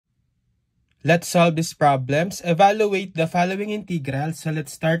Let's solve these problems. Evaluate the following integrals. So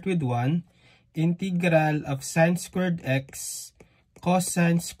let's start with 1. Integral of sine squared x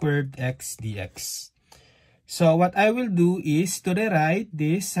cosine squared x dx. So what I will do is to rewrite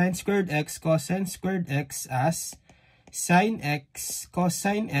this sine squared x cosine squared x as sine x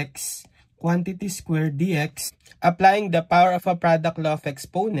cosine x quantity squared dx, applying the power of a product law of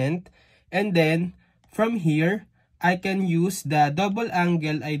exponent, and then from here I can use the double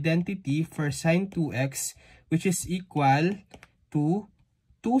angle identity for sine 2x, which is equal to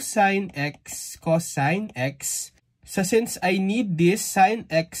 2 sine x cosine x. So since I need this sine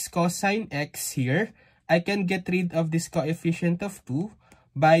x cosine x here, I can get rid of this coefficient of 2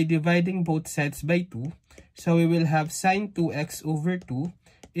 by dividing both sides by 2. So we will have sine 2x over 2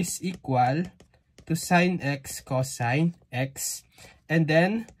 is equal to sine x cosine x. And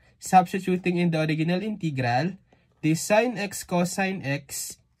then substituting in the original integral, the sine x cosine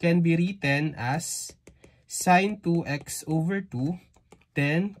x can be written as sine 2x over 2,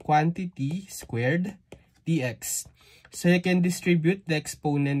 then quantity squared dx. So you can distribute the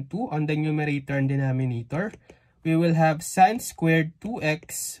exponent 2 on the numerator and denominator. We will have sine squared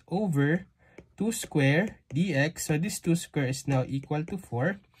 2x over 2 square dx. So this 2 square is now equal to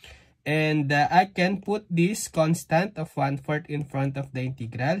 4. And I can put this constant of 1/4 in front of the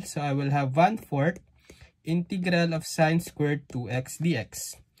integral. So I will have 1/4 integral of sine squared 2x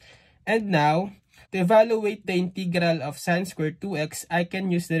dx. And now, to evaluate the integral of sine squared 2x, I can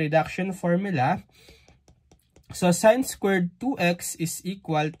use the reduction formula. So sine squared 2x is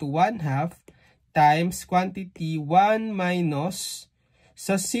equal to 1/2 times quantity 1 minus.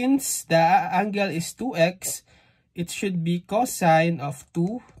 So since the angle is 2x, it should be cosine of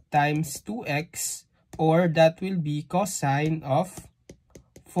 2 times 2x, or that will be cosine of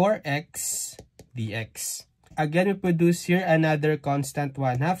 4x dx. Again, we produce here another constant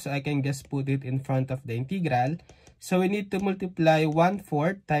 1/2, so I can just put it in front of the integral. So we need to multiply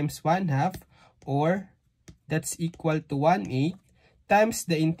 1/4 times 1/2, or that's equal to 1/8 times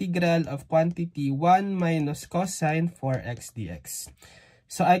the integral of quantity 1 minus cosine 4x dx.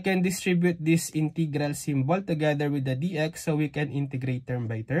 So I can distribute this integral symbol together with the dx, so we can integrate term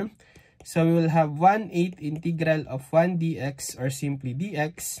by term. So we will have 1/8 integral of 1 dx, or simply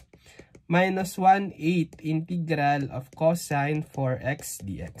dx, minus 1/8 integral of cosine 4x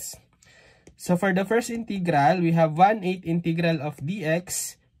dx. So for the first integral, we have 1/8 integral of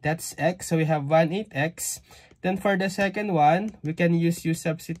dx, that's x, so we have 1/8 x. Then for the second one, we can use u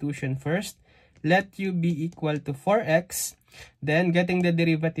substitution first. Let u be equal to 4x. Then getting the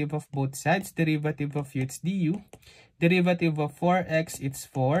derivative of both sides, derivative of u, it's du. Derivative of 4x, it's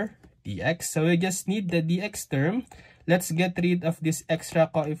 4 dx. So we just need the dx term. Let's get rid of this extra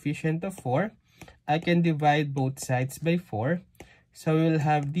coefficient of 4. I can divide both sides by 4. So we will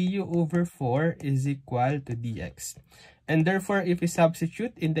have du over 4 is equal to dx. And therefore, if we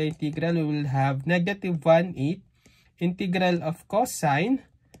substitute in the integral, we will have negative 1/8 integral of cosine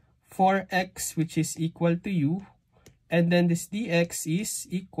 4x, which is equal to u. And then this dx is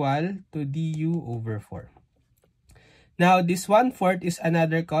equal to du over 4. Now, this 1/4 is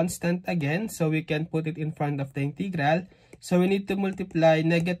another constant again, so we can put it in front of the integral. So we need to multiply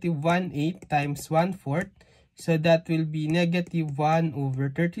negative 1/8 times 1/4. So that will be negative 1 over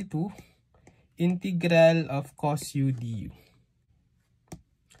 32 integral of cos u du.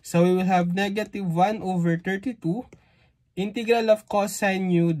 So we will have negative 1 over 32 integral of cosine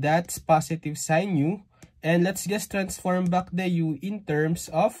u, that's positive sine u. And let's just transform back the u in terms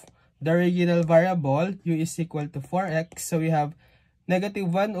of the original variable. U is equal to 4x. So we have negative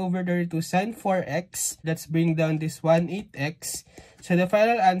 1 over 32 sine 4x. Let's bring down this 1/8x. So the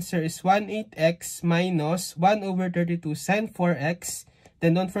final answer is 1/8x minus 1 over 32 sine 4x.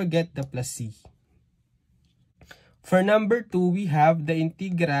 Then don't forget the plus c. For number 2, we have the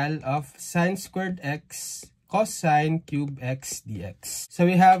integral of sine squared x cosine cube x dx. So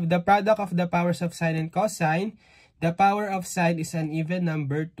we have the product of the powers of sine and cosine. The power of sine is an even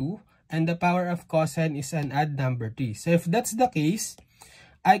number 2, and the power of cosine is an odd number 3. So if that's the case,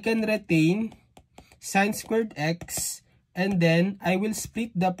 I can retain sine squared x, and then I will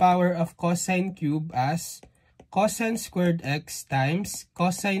split the power of cosine cube as cosine squared x times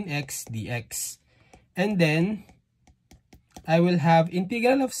cosine x dx. And then I will have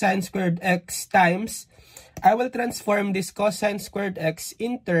integral of sine squared x times, I will transform this cosine squared x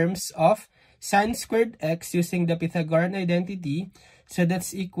in terms of sine squared x using the Pythagorean identity. So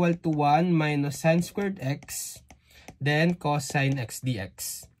that's equal to 1 minus sine squared x, then cosine x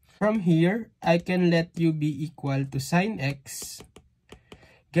dx. From here, I can let u be equal to sine x.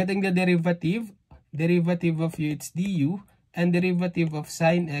 Getting the derivative of u, it's du. and derivative of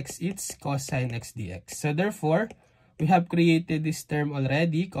sine x is cosine x dx. So therefore, we have created this term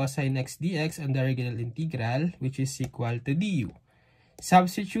already, cosine x dx on the original integral, which is equal to du.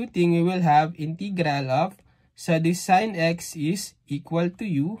 Substituting, we will have integral of, so this sine x is equal to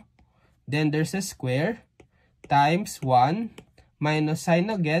u, then there's a square, times 1, minus sine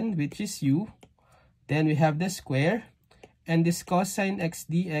again, which is u, then we have the square, and this cosine x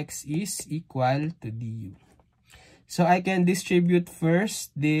dx is equal to du. So I can distribute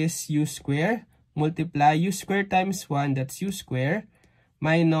first this u square, multiply u square times 1, that's u square,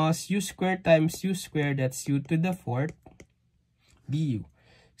 minus u square times u square, that's u to the 4th, du.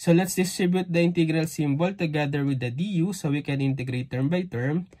 So let's distribute the integral symbol together with the du so we can integrate term by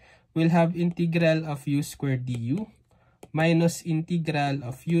term. We'll have integral of u squared du minus integral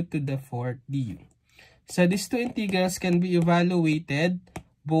of u to the 4th du. So these two integrals can be evaluated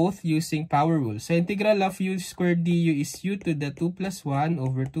both using power rule. So integral of u squared du is u to the 2 plus 1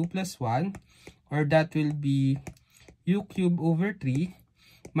 over 2 plus 1, or that will be u cubed over 3,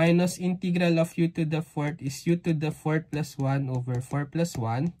 minus integral of u to the 4th is u to the 4th plus 1 over 4 plus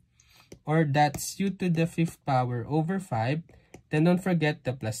 1, or that's u to the 5th power over 5. Then don't forget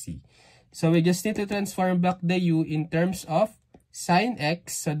the plus c. So we just need to transform back the u in terms of sine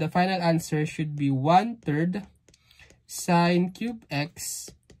x. So the final answer should be 1/3 sine cube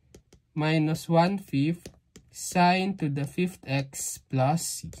x minus 1/5 sine to the 5th x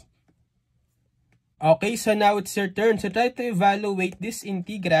plus c. Okay, so now it's your turn. So try to evaluate this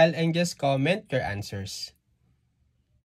integral and just comment your answers.